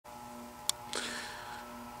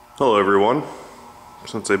Hello everyone.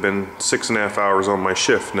 Since I've been 6.5 hours on my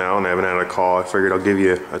shift now and I haven't had a call, I figured I'll give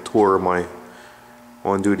you a tour of my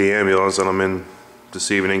on-duty ambulance that I'm in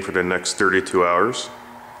this evening for the next 32 hours.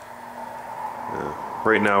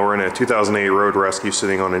 Right now we're in a 2008 road rescue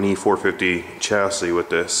sitting on an E450 chassis with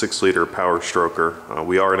the 6-liter Powerstroke.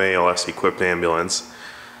 We are an ALS equipped ambulance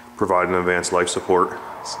providing advanced life support.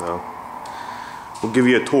 So we'll give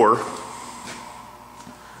you a tour of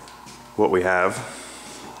what we have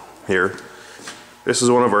here. This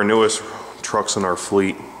is one of our newest trucks in our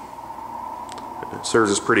fleet. It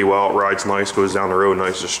serves us pretty well. It rides nice, goes down the road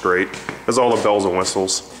nice and straight. Has all the bells and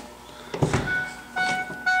whistles.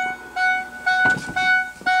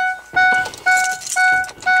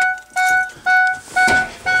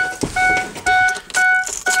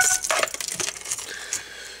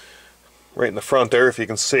 Right in the front there, if you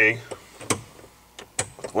can see,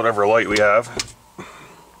 whatever light we have,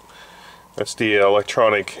 that's the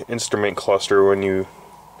electronic instrument cluster. When you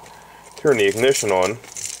turn the ignition on,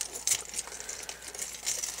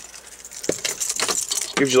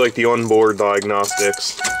 gives you like the onboard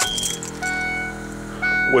diagnostics.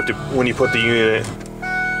 When you put the unit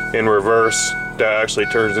in reverse, that actually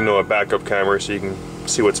turns into a backup camera so you can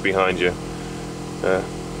see what's behind you.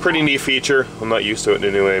 Pretty neat feature. I'm not used to it in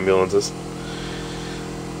the new ambulances.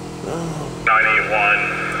 91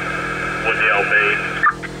 with the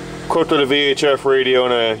LB. Equipped with a VHF radio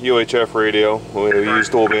and a UHF radio. We use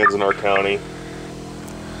dual bands in our county.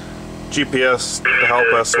 GPS to help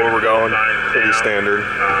us where we're going, pretty standard.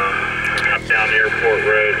 Down the airport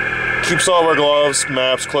road. Keeps all of our gloves,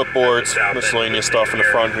 maps, clipboards, miscellaneous stuff in the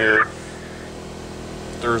front here.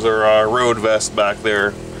 There's our road vest back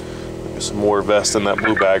there. There's some more vests in that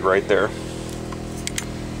blue bag right there.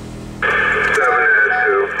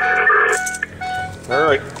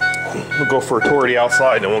 Alright, we'll go for a tour of the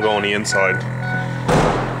outside, then we'll go on the inside.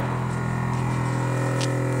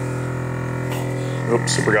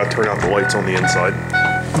 Oops, I forgot to turn out the lights on the inside.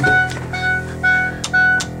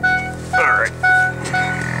 Alright.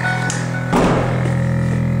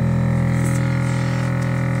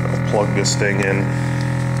 I'll plug this thing in.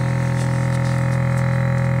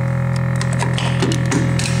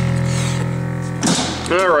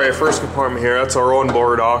 Alright, first compartment here, that's our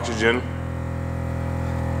onboard oxygen.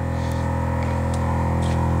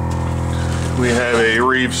 We have a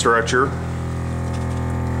reeve stretcher,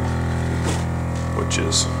 which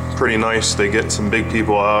is pretty nice to get some big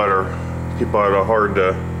people out or people out of hard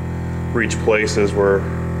to reach places where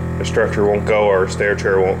a stretcher won't go or a stair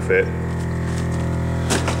chair won't fit.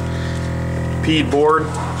 Ped board.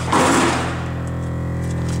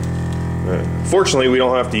 Fortunately, we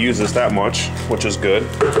don't have to use this that much, which is good.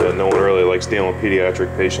 No one really likes dealing with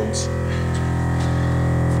pediatric patients.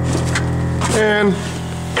 And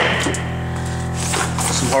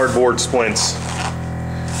some hardboard splints.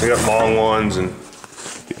 We got long ones, and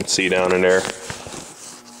you can see down in there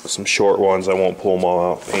some short ones. I won't pull them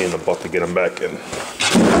all out. Pain in the butt to get them back in.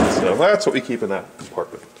 So that's what we keep in that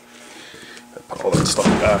compartment. I put all that stuff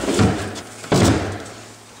back.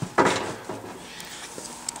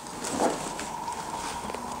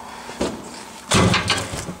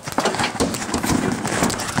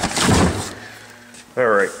 All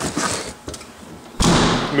right.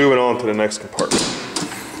 Moving on to the next compartment.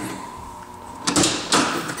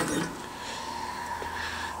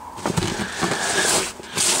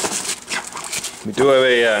 We do have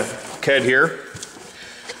a KED here.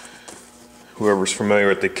 Whoever's familiar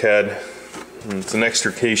with the KED, it's an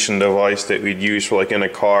extrication device that we'd use for like in a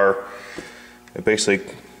car. It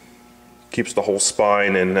basically keeps the whole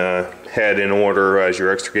spine and head in order as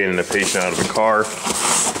you're extricating the patient out of the car.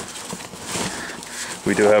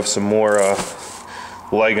 We do have some more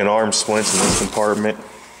leg and arm splints in this compartment.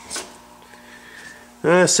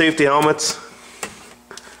 Safety helmets.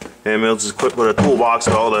 Ambulance is equipped with a toolbox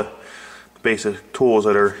with all the basic tools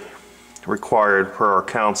that are required per our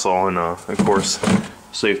council, and of course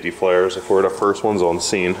safety flares if we're the first ones on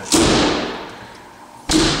scene.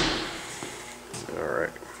 Alright.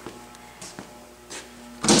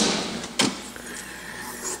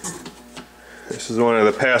 This is one of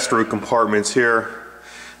the pass-through compartments here,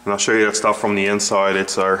 and I'll show you that stuff from the inside.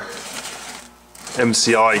 It's our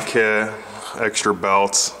MCI kit, extra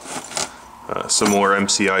belts, some more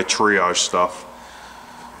MCI triage stuff.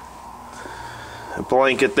 A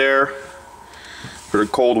blanket there for the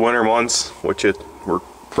cold winter months, which we're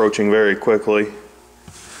approaching very quickly.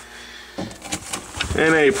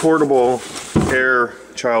 And a portable air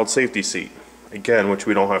child safety seat, again, which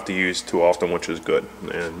we don't have to use too often, which is good.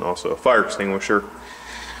 And also a fire extinguisher.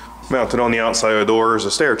 Mounted on the outside of the door is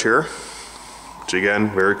a stair chair, which again,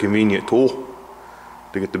 very convenient tool.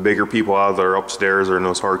 to get the bigger people out of their upstairs or in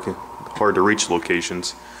those hard to reach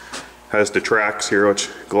locations. Has the tracks here which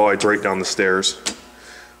glides right down the stairs,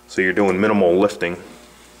 so you're doing minimal lifting.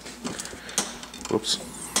 Whoops.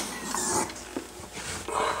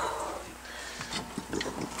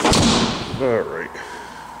 All right.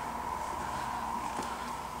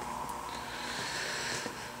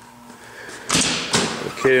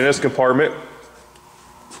 Okay, in this compartment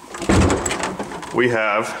we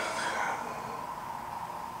have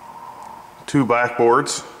 2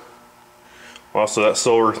 backboards. Also, that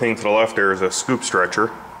silver thing to the left there is a scoop stretcher.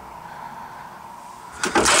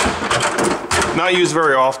 Not used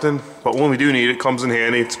very often, but when we do need it, it comes in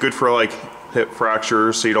handy. It's good for like hip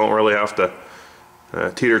fractures, so you don't really have to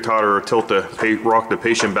teeter-totter or rock the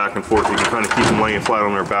patient back and forth. You can kind of keep them laying flat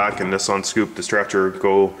on their back, and this unscoop the stretcher,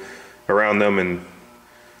 go around them and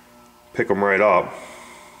pick them right up.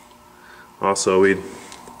 Also, we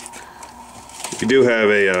do have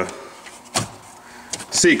a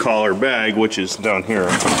seat collar bag, which is down here.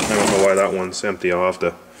 I don't know why that one's empty. I'll have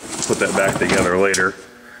to put that back together later.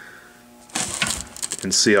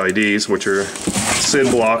 And CIDs, which are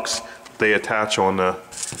SID blocks. They attach on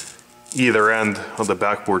either end of the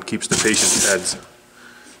backboard, keeps the patient's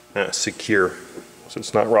heads secure, so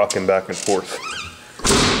it's not rocking back and forth.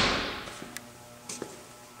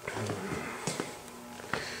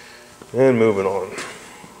 And moving on,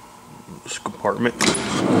 this compartment,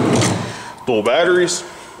 dual batteries,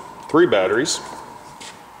 3 batteries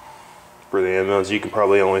for the ambulance. You can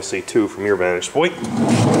probably only see 2 from your vantage point.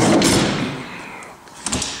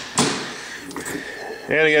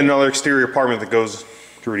 And again, another exterior compartment that goes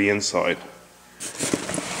through the inside.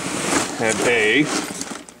 And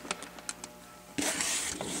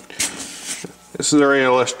this is our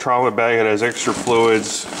ALS trauma bag. It has extra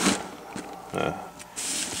fluids,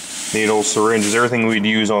 needles, syringes, everything we'd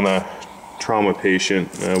use on a trauma patient.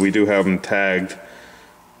 We do have them tagged,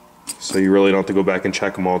 so you really don't have to go back and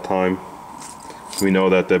check them all the time. We know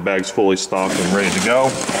that the bag's fully stocked and ready to go.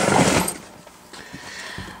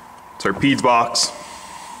 It's our PEDS box.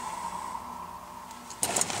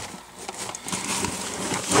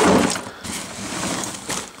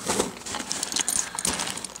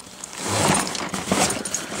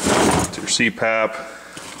 It's your CPAP,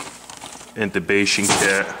 intubation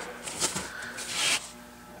kit,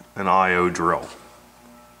 an IO drill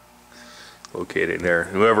located there.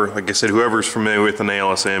 Whoever, like I said, whoever's familiar with an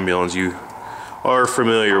ALS ambulance, you are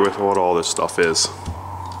familiar with what all this stuff is.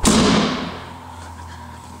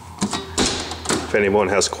 If anyone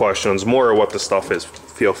has questions more of what the stuff is,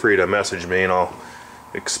 feel free to message me and I'll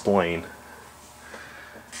explain.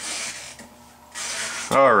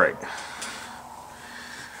 All right.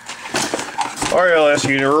 Our ALS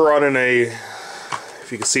unit, we're running a, if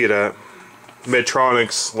you can see it, a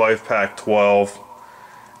Medtronic's LifePak 12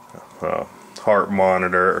 heart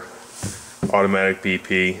monitor, automatic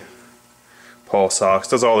BP, pulse ox,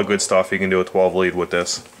 does all the good stuff. You can do a 12 lead with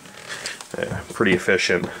this. Pretty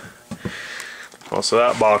efficient. Also,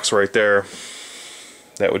 that box right there,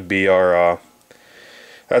 that would be our,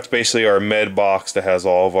 that's basically our med box that has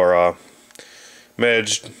all of our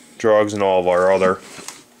meds, drugs, and all of our other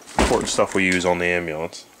important stuff we use on the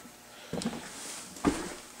ambulance.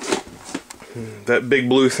 That big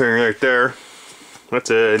blue thing right there, that's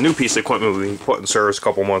a new piece of equipment we put in service a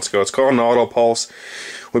couple months ago. It's called an auto pulse.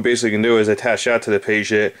 What we basically can do is attach that to the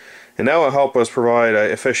patient, and that will help us provide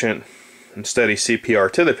an efficient and steady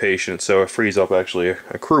CPR to the patient, so it frees up actually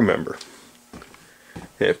a crew member.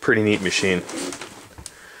 Yeah, pretty neat machine.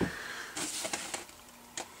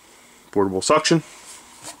 Portable suction,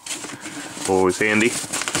 always handy.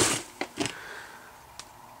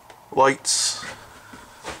 Lights,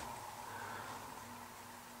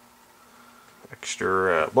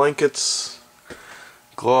 extra blankets,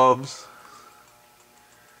 gloves,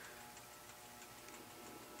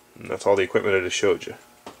 and that's all the equipment I just showed you.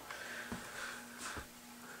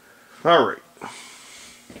 Alright,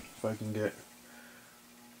 if I can get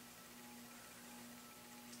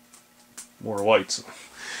more lights.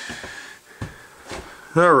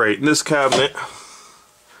 Alright, in this cabinet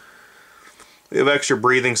we have extra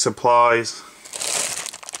breathing supplies,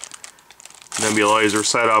 nebulizer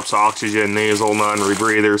setups, oxygen, nasal,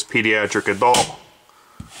 non-rebreathers, pediatric, adult,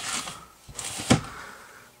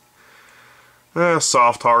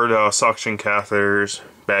 soft hard suction catheters,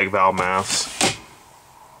 bag valve masks.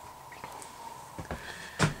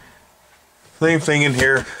 Same thing in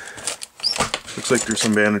here. Looks like there's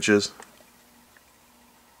some bandages.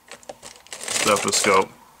 Stethoscope.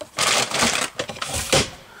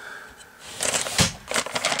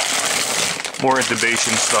 More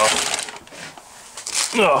intubation stuff.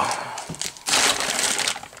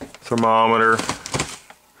 thermometer.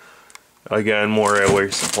 Again, more airway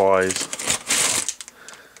supplies.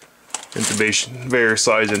 Intubation, various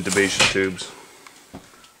size intubation tubes.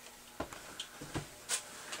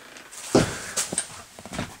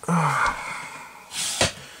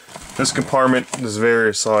 This compartment is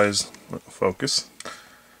various size, focus,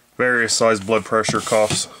 various size blood pressure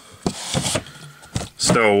cuffs,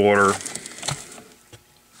 still water,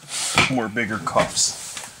 more bigger cuffs.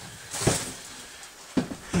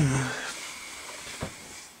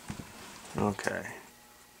 Okay,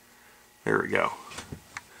 there we go.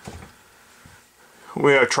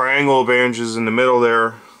 We have triangle bandages in the middle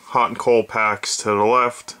there, hot and cold packs to the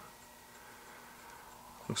left.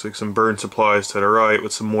 Looks like some burn supplies to the right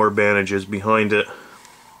with some more bandages behind it.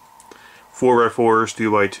 4x4s,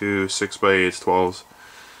 2x2s, 6x8s,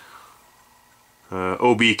 12s.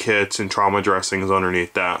 OB kits and trauma dressings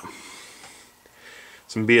underneath that.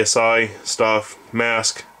 Some BSI stuff,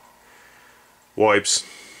 mask, wipes,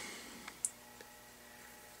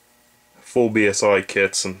 full BSI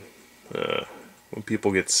kits, and when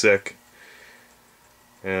people get sick,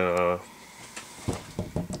 and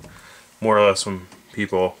more or less when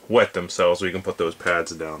people wet themselves, we can put those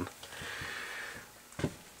pads down.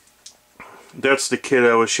 That's the kit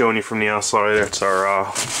I was showing you from the outside. That's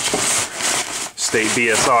our state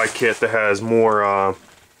BSI kit that has more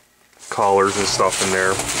collars and stuff in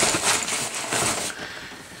there.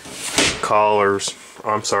 Collars,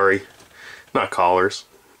 I'm sorry, not collars.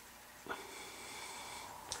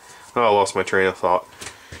 Oh, I lost my train of thought.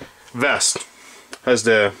 Vest has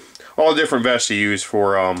all the different vests you use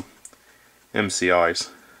for MCIs,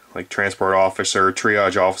 like transport officer,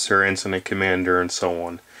 triage officer, incident commander, and so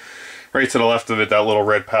on. Right to the left of it, that little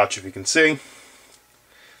red pouch, if you can see,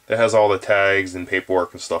 that has all the tags and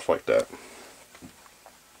paperwork and stuff like that.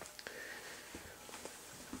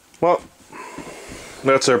 Well,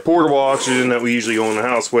 that's our portable oxygen that we usually go in the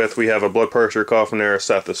house with. We have a blood pressure cuff in there, a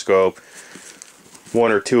stethoscope,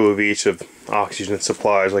 1 or 2 of each of oxygen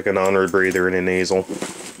supplies, like a non-rebreather and a nasal.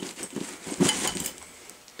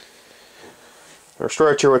 Our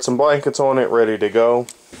stretcher with some blankets on it, ready to go.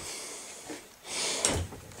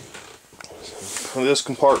 So this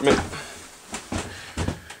compartment,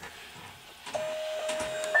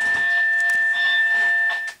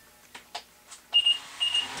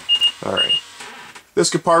 alright. This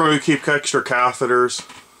compartment we keep extra catheters,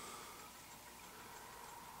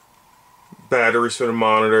 batteries for the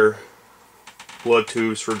monitor, blood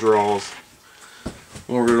tubes for draws.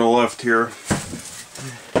 Over to the left here,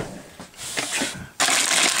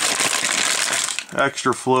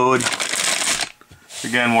 extra fluid,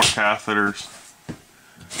 again more catheters,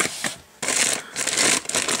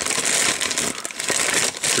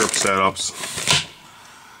 drip setups,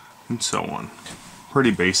 and so on.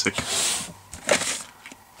 Pretty basic.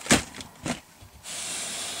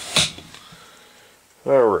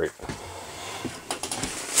 Alright,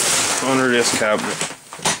 under this cabinet,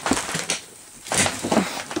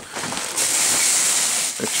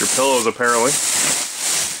 extra pillows apparently.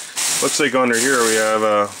 Looks like under here we have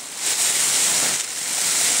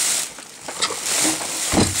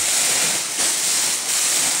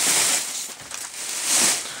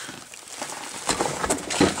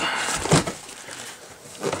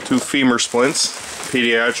two femur splints,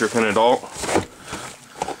 pediatric and adult.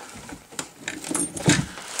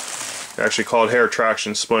 They're actually called hair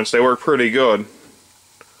traction splints. They work pretty good.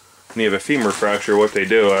 When you have a femur fracture, what they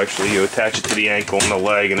do, actually, you attach it to the ankle and the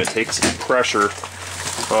leg, and it takes the pressure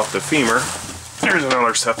off the femur. There's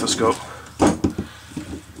another stethoscope.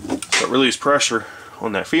 So it relieves pressure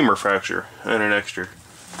on that femur fracture and an extra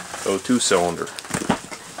O2 cylinder.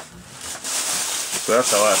 So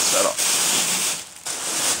that's how that's set up.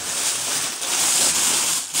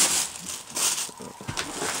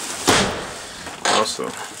 Also,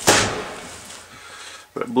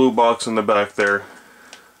 that blue box in the back there,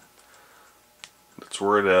 that's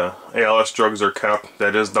where the ALS drugs are kept.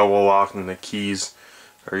 That is double locked, and the keys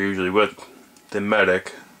are usually with the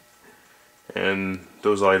medic, and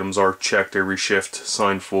those items are checked every shift,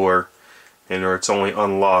 signed for, and or it's only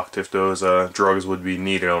unlocked if those drugs would be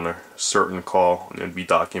needed on a certain call, and it'd be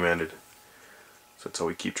documented. So that's how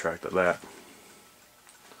we keep track of that.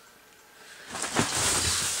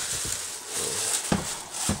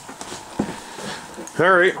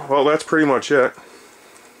 Alright, well that's pretty much it.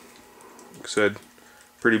 Like I said,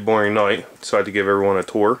 pretty boring night. Decided to give everyone a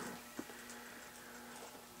tour.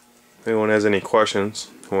 If anyone has any questions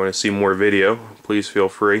or want to see more video, please feel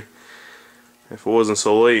free. If it wasn't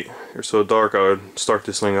so late or so dark, I would start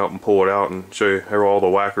this thing up and pull it out and show you all the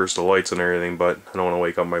whackers, the lights and everything, but I don't want to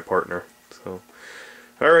wake up my partner. So,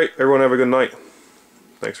 alright, everyone have a good night.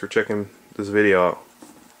 Thanks for checking this video out.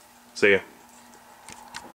 See ya.